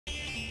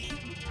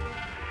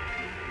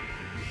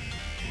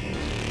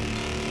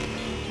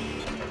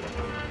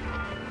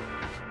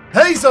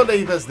Hey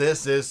Solivers,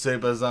 this is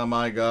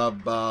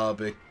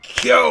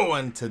SuperZombGBBQ,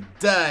 and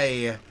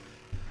today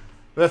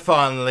we've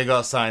finally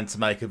got something to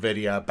make a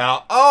video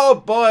about. Oh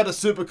boy, the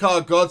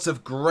SuperCard gods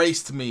have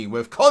graced me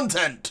with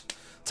content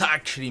to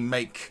actually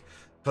make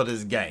for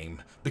this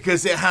game,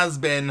 because it has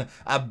been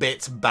a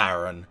bit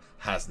barren,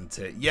 hasn't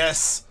it?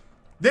 Yes,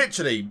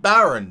 literally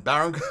barren.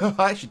 I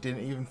actually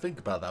didn't even think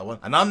about that one,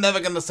 and I'm never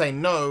going to say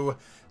no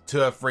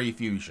to a free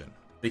fusion,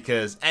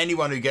 because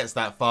anyone who gets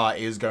that far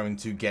is going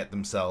to get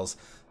themselves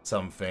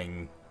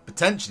something.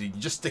 Potentially, you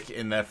just stick it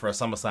in there for a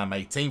SummerSlam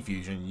 18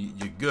 fusion,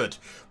 you're good.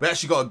 We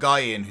actually got a guy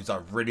in who's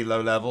like really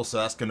low level, so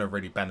that's going to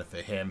really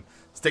benefit him.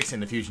 Sticks it in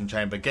the fusion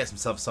chamber, gets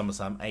himself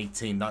SummerSlam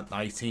 18,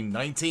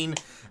 19,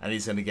 and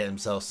he's going to get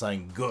himself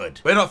something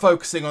good. We're not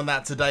focusing on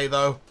that today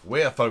though,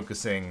 we're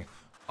focusing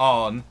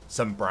on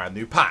some brand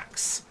new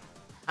packs.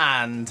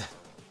 And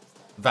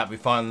that we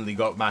finally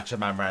got Macho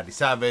Man Randy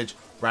Savage,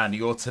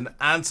 Randy Orton,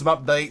 and some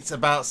updates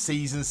about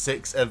Season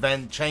 6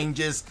 event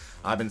changes.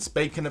 I've been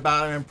speaking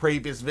about them in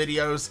previous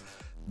videos,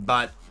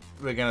 but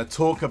we're going to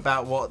talk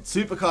about what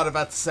SuperCard have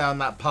had to say on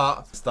that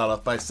part. Start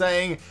off by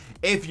saying,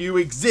 if you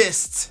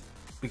exist,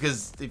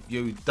 because if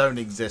you don't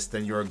exist,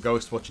 then you're a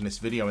ghost watching this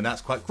video, and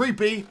that's quite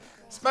creepy,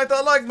 smack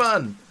that like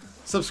button.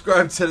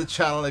 Subscribe to the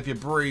channel if you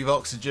breathe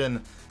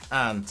oxygen,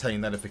 and turn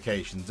your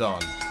notifications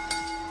on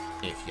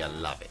if you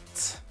love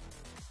it.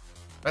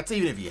 That's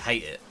even if you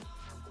hate it.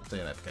 Turn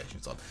your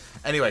notifications on.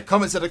 Anyway,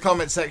 comments in the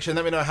comment section.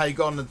 Let me know how you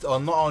got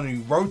on not only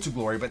Road to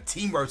Glory, but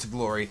Team Road to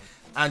Glory,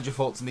 and your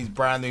thoughts on these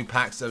brand new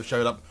packs that have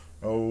showed up.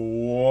 A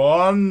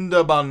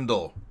Wonder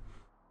Bundle,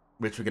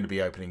 which we're going to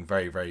be opening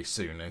very, very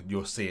soon, and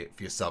you'll see it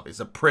for yourself.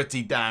 It's a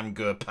pretty damn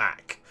good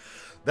pack.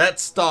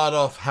 Let's start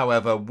off,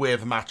 however,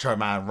 with Macho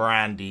Man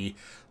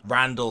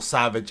Randall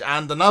Savage,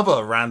 and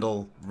another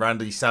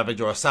Randy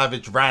Savage, or a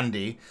Savage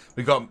Randy.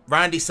 We got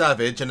Randy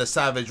Savage and a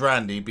Savage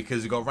Randy,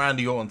 because we got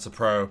Randy Orton to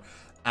Pro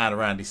and a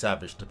Randy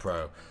Savage to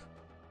Pro.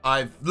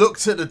 I've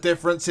looked at the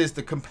differences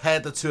to compare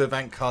the two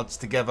event cards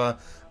together.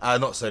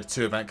 The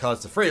two event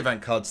cards, the three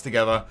event cards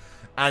together.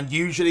 And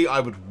usually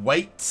I would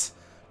wait,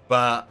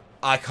 but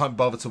I can't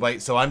bother to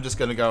wait, so I'm just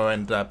going to go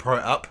and pro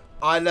it up.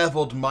 I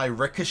leveled my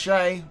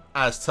Ricochet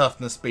as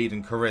toughness, speed,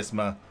 and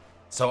charisma.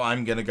 So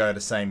I'm going to go the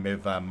same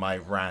with my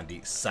Randy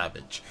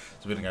Savage.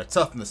 So we're going to go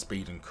toughness,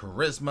 speed, and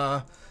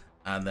charisma.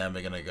 And then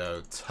we're going to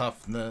go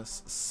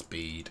toughness,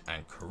 speed,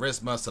 and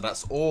charisma. So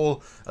that's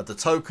all of the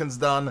tokens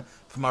done.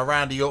 For my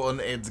Randy Orton,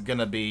 it's going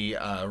to be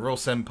real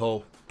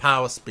simple.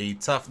 Power,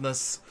 speed,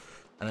 toughness.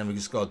 And then we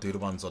just got to do the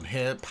ones on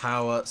here.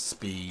 Power,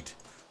 speed,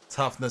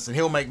 toughness. And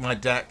he'll make my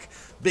deck.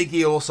 Big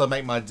E also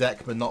make my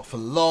deck, but not for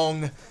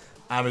long.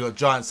 And we've got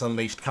Giants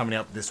Unleashed coming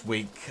up this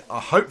week.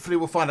 Hopefully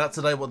we'll find out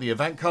today what the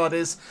event card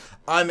is.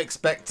 I'm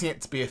expecting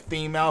it to be a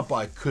female, but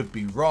I could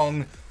be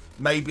wrong.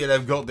 Maybe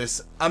they've got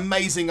this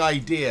amazing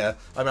idea.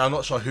 I mean, I'm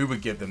not sure who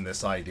would give them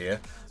this idea.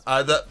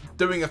 That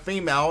doing a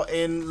female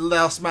in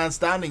Last Man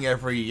Standing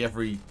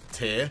every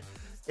tier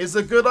is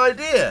a good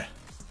idea.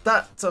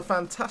 That's a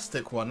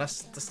fantastic one.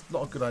 That's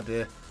not a good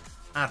idea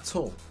at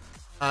all.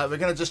 We're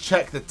going to just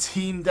check the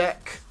team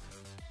deck,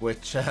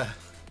 which...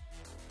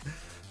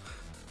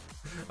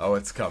 oh,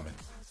 it's coming.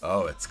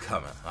 Oh, it's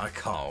coming. I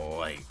can't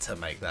wait to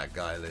make that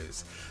guy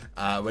lose.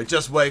 We're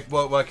just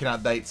working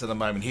out dates at the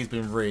moment. He's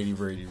been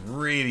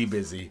really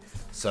busy.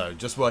 So,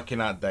 just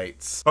working out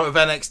dates. But with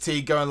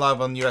NXT going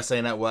live on USA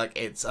Network,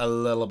 it's a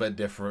little bit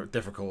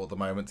difficult at the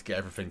moment to get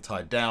everything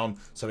tied down.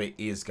 So, it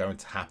is going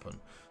to happen.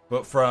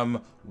 But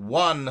from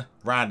one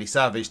Randy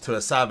Savage to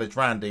a Savage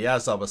Randy,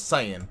 as I was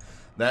saying,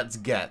 let's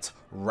get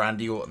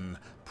Randy Orton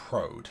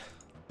pro'd.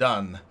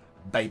 Done,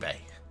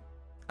 baby.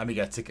 And we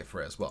get a ticket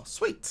for it as well.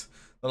 Sweet.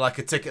 Like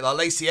a ticket like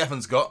Lacey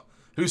Evans got.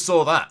 Who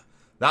saw that?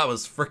 That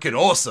was freaking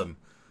awesome.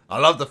 I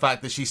love the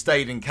fact that she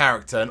stayed in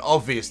character, and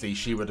obviously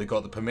she would have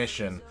got the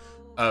permission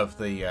of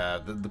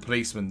the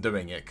policeman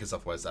doing it, because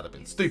otherwise that'd have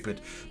been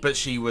stupid. But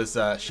she's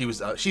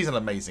an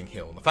amazing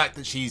heel. The fact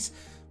that she's,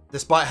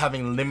 despite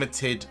having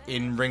limited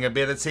in-ring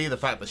ability, the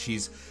fact that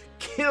she's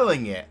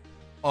killing it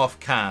off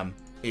cam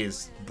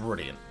is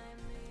brilliant.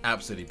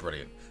 Absolutely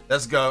brilliant.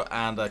 Let's go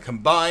and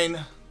combine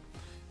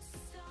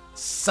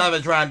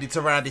Savage Randy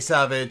to Randy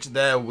Savage.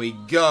 There we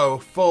go.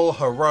 Full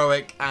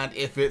heroic. And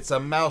if it's a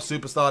male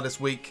superstar this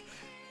week,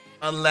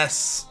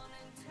 unless,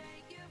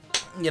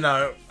 you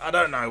know, I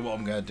don't know what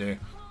I'm going to do.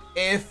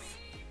 If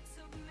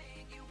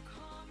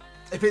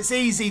it's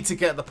easy to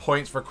get the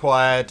points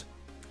required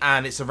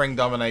and it's a ring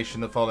domination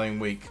the following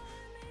week,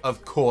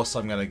 of course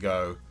I'm going to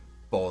go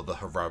for the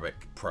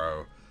heroic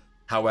pro.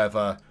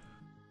 However,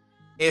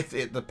 if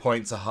the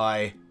points are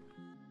high,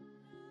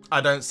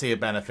 I don't see a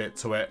benefit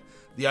to it.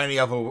 The only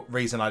other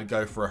reason I'd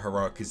go for a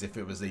heroic is if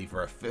it was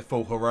either a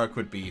full heroic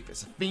would be if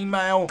it's a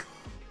female,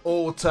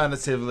 or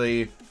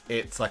alternatively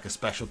it's like a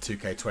special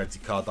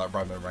 2K20 card like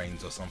Roman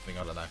Reigns or something,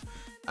 I don't know.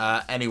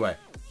 Anyway,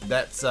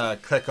 let's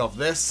click off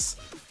this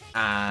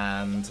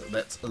and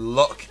let's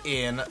lock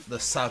in the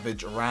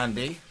Savage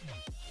Randy,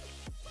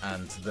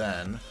 and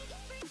then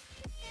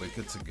we're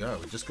good to go.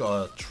 We just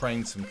got to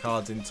train some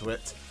cards into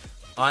it.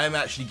 I am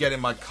actually getting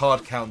my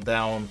card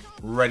countdown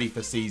ready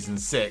for Season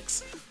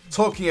 6.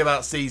 Talking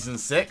about Season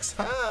 6,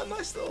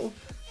 nice little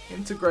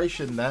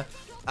integration there.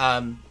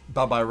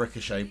 Bye-bye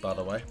Ricochet, by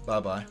the way.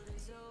 Bye-bye.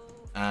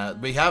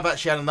 We have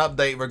actually had an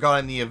update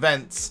regarding the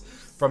events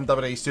from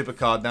WWE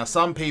SuperCard. Now,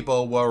 some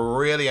people were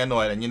really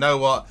annoyed, and you know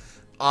what?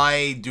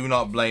 I do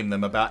not blame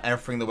them about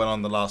everything that went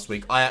on the last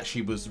week. I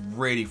actually was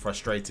really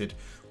frustrated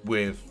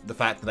with the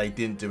fact that they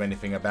didn't do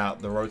anything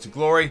about the Road to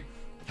Glory.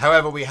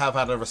 However, we have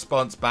had a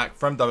response back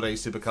from WWE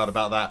SuperCard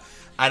about that,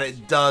 and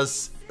it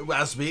does,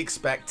 as we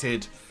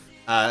expected,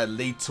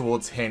 lead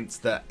towards hints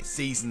that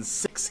Season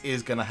 6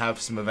 is going to have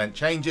some event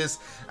changes.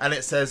 And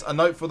it says, a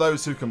note for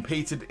those who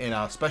competed in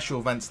our special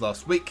events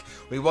last week.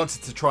 We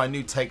wanted to try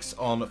new takes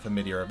on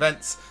familiar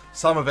events.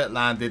 Some of it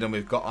landed and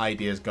we've got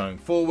ideas going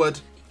forward.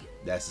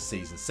 There's the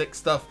Season 6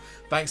 stuff.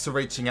 Thanks for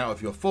reaching out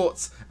with your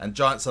thoughts, and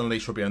Giants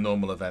Unleashed will be a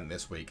normal event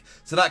this week.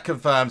 So that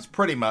confirms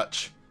pretty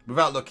much,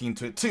 without looking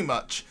into it too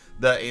much,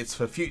 that it's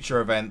for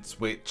future events,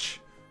 which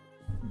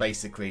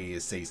basically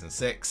is Season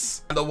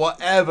 6. And that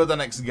whatever the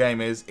next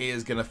game is, it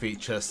is going to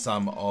feature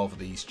some of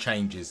these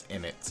changes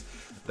in it.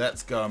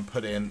 Let's go and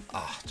put in...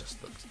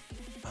 just looks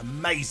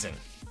amazing.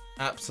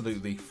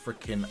 Absolutely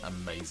freaking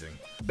amazing.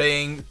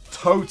 Being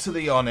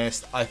totally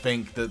honest, I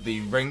think that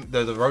the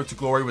Road to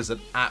Glory was an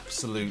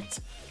absolute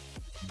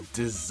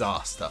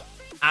disaster.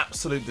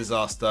 Absolute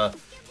disaster.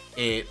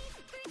 It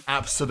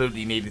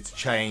absolutely needed to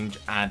change,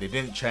 and it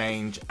didn't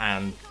change.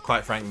 And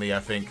quite frankly, I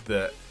think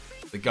that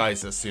the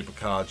guys at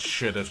SuperCard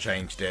should have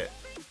changed it.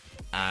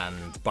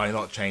 And by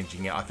not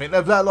changing it, I think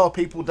they've let a lot of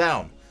people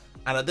down.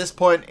 And at this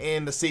point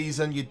in the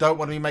season, you don't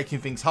want to be making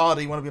things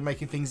harder, you want to be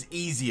making things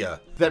easier.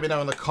 Let me know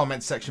in the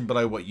comment section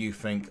below what you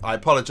think. I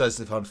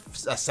apologise if I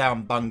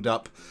sound bunged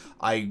up.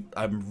 I'm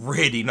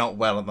really not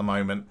well at the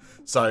moment.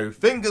 So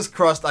fingers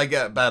crossed I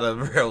get better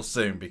real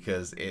soon,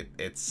 because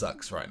it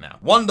sucks right now.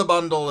 Wonder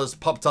Bundle has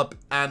popped up,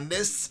 and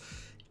this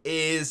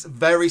is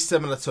very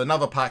similar to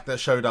another pack that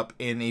showed up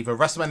in either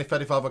WrestleMania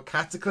 35 or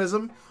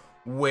Cataclysm,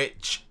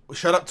 which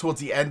showed up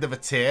towards the end of a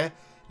tier.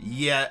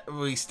 Yet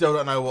we still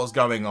don't know what's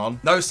going on.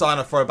 No sign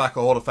of throwback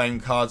or Hall of Fame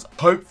cards.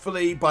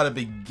 Hopefully by the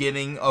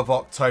beginning of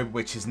October,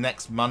 which is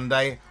next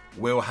Monday,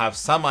 we'll have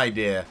some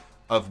idea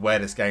of where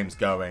this game's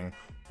going,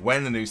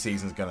 when the new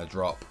season's going to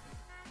drop.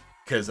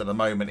 Because at the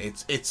moment,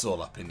 it's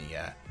all up in the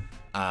air.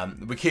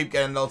 We keep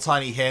getting little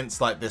tiny hints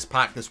like this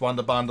pack, this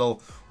Wonder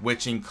Bundle,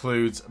 which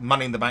includes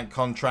Money in the Bank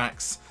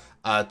contracts,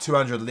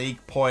 200 league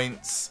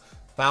points,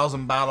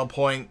 1,000 battle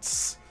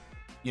points.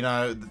 You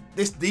know,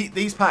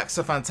 these packs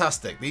are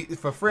fantastic.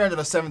 For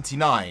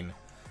 379,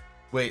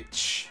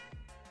 which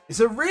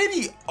is a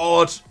really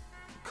odd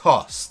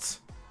cost.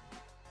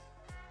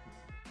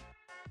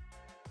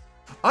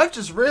 I've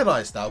just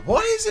realised that. Why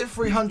is it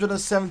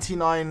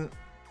 379?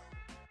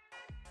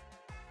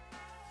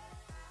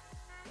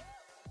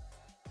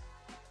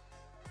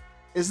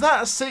 Is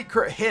that a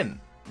secret hint?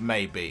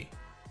 Maybe.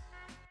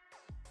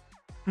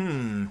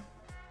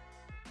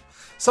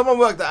 Someone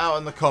work that out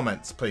in the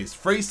comments, please.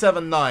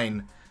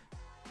 379.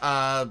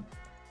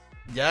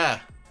 Yeah.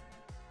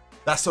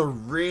 That's a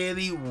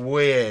really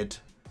weird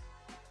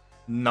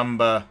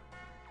number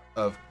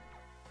of...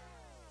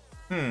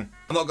 I'm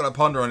not going to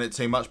ponder on it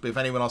too much, but if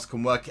anyone else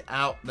can work it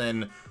out,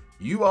 then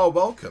you are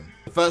welcome.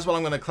 The first one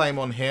I'm going to claim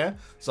on here,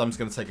 so I'm just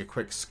going to take a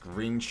quick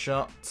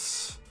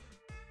screenshot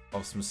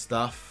of some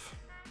stuff.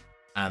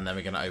 And then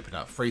we're going to open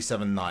up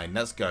 379.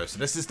 Let's go. So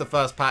this is the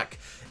first pack.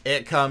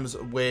 It comes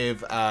with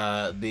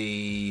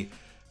the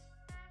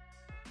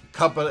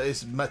couple.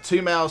 It's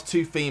 2 males,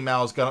 2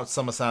 females going up to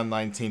SummerSlam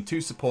 19. 2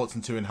 supports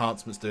and 2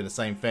 enhancements doing the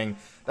same thing.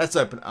 Let's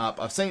open it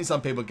up. I've seen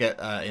some people get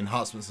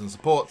enhancements and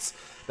supports.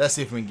 Let's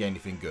see if we can get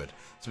anything good.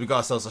 So we got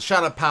ourselves a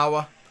Shadow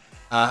Power,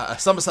 a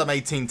SummerSlam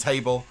 18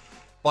 table,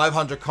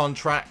 500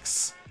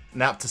 contracts,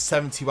 now up to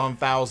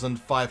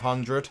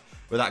 71,500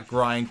 with that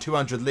grind,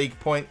 200 league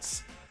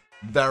points.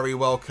 Very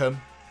welcome.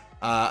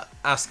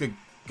 Asuka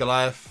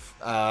Goliath,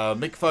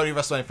 Mick Foley,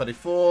 WrestleMania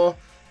 34.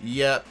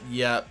 Yep.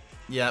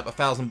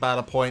 1,000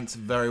 battle points.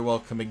 Very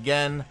welcome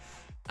again.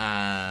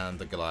 And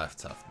the Goliath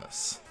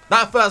toughness.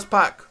 That first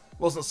pack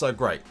wasn't so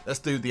great. Let's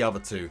do the other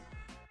two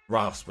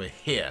whilst we're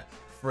here.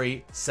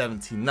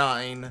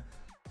 379.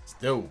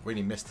 Still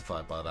really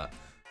mystified by that.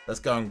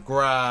 Let's go and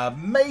grab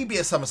maybe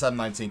a SummerSlam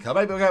 19 card.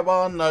 Maybe we'll get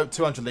one. No,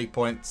 200 league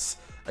points.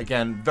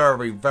 Again,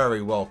 very,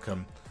 very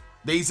welcome.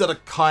 These are the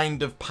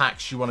kind of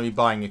packs you want to be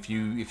buying if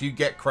you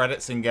get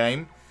credits in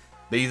game.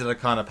 These are the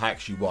kind of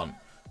packs you want.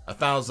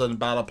 1,000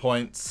 battle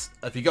points.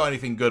 If you got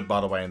anything good, by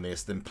the way, in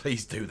this, then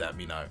please do let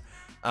me know.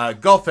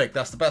 Gothic,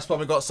 that's the best one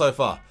we got so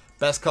far.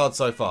 Best card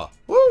so far.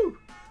 Woo!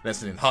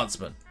 That's an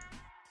enhancement.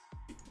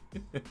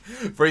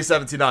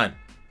 379.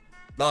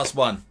 Last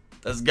one.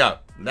 Let's go.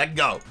 Let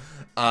go.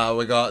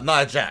 We got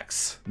Nia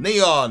Jax,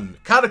 Neon,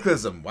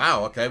 Cataclysm.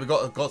 Wow. Okay, we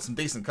got some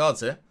decent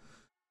cards here.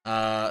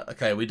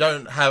 Okay, we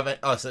don't have it.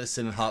 Oh, so it's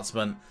an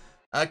enhancement.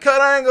 Kurt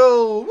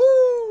Angle,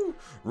 woo!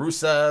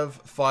 Rusev,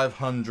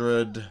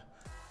 500.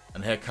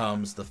 And here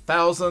comes the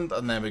 1,000.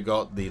 And then we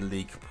got the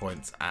league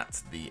points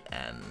at the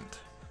end.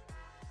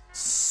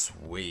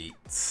 Sweet.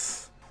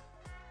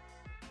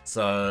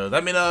 So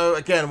let me know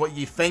again what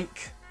you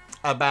think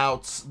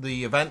about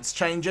the events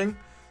changing.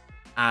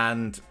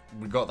 And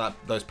we got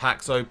those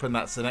packs open.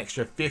 That's an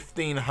extra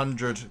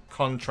 1,500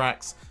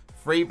 contracts,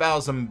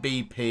 3,000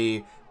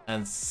 BP,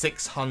 and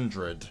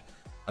 600.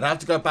 I'd have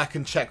to go back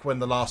and check when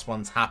the last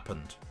ones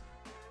happened,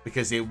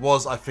 because it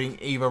was, I think,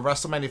 either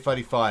WrestleMania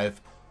 35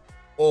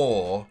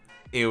 or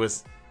it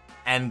was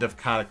end of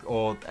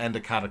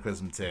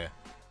Cataclysm tier.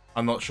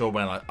 I'm not sure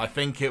when. I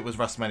think it was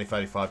WrestleMania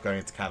 35 going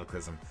into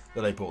Cataclysm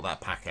that they brought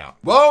that pack out.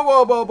 Whoa,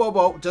 whoa, whoa, whoa,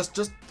 whoa.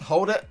 Just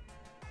hold it.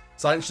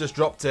 Silence just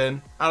dropped in.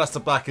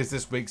 Aleister Black is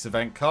this week's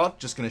event card.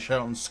 Just going to show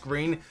it on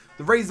screen.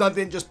 The reason I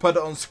didn't just put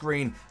it on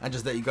screen and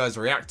just let you guys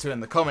react to it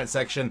in the comment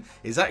section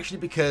is actually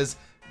because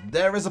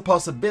there is a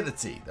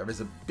possibility, there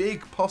is a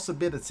big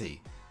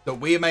possibility that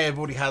we may have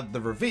already had the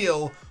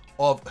reveal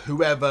of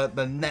whoever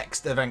the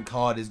next event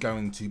card is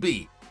going to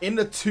be. In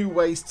the 2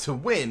 ways to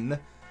win,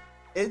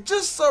 it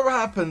just so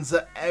happens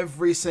that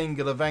every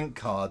single event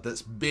card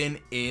that's been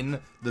in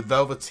the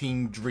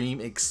Velveteen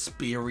Dream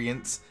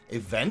Experience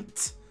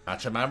event,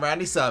 Macho Man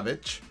Randy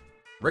Savage,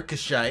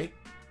 Ricochet,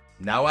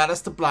 now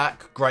Aleister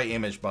Black, great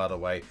image by the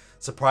way,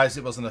 surprised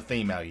it wasn't a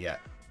female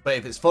yet, but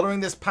if it's following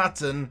this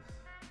pattern,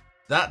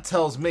 that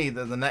tells me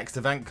that the next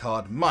event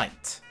card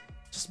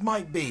just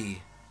might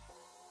be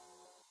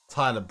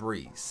Tyler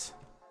Breeze.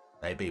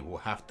 Maybe we'll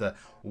have to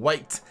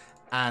wait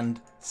and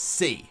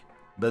see.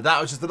 But that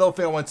was just a little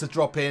thing I wanted to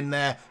drop in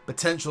there.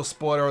 Potential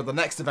spoiler of the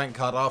next event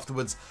card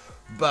afterwards.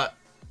 But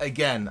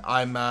again,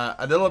 I'm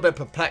a little bit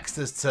perplexed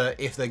as to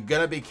if they're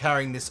going to be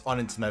carrying this on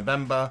into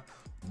November,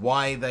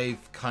 why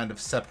they've kind of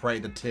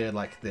separated the tier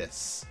like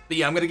this. But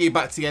yeah, I'm going to get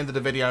back to the end of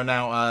the video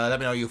now. Let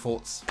me know your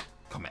thoughts,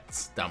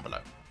 comments down below.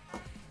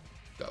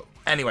 Go.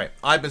 Anyway,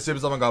 I've been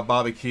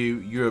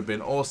SuperZomGBBQ. You have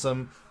been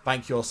awesome.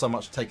 Thank you all so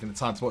much for taking the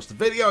time to watch the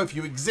video. If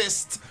you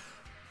exist,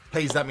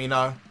 please let me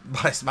know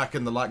by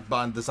smacking the like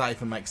button. Does that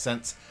even make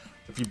sense?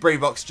 If you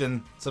breathe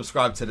oxygen,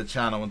 subscribe to the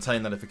channel and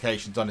turn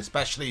notifications on,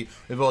 especially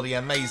with all the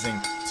amazing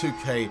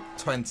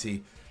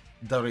 2K20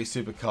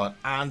 WWE SuperCard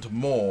and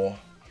more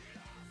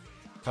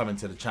coming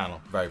to the channel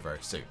very, very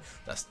soon.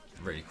 That's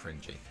really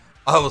cringy.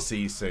 I will see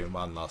you soon.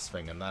 One last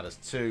thing, and that is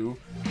to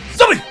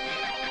zombie!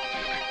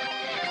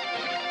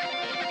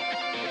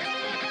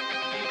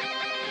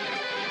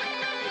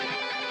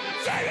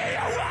 Take me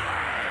away!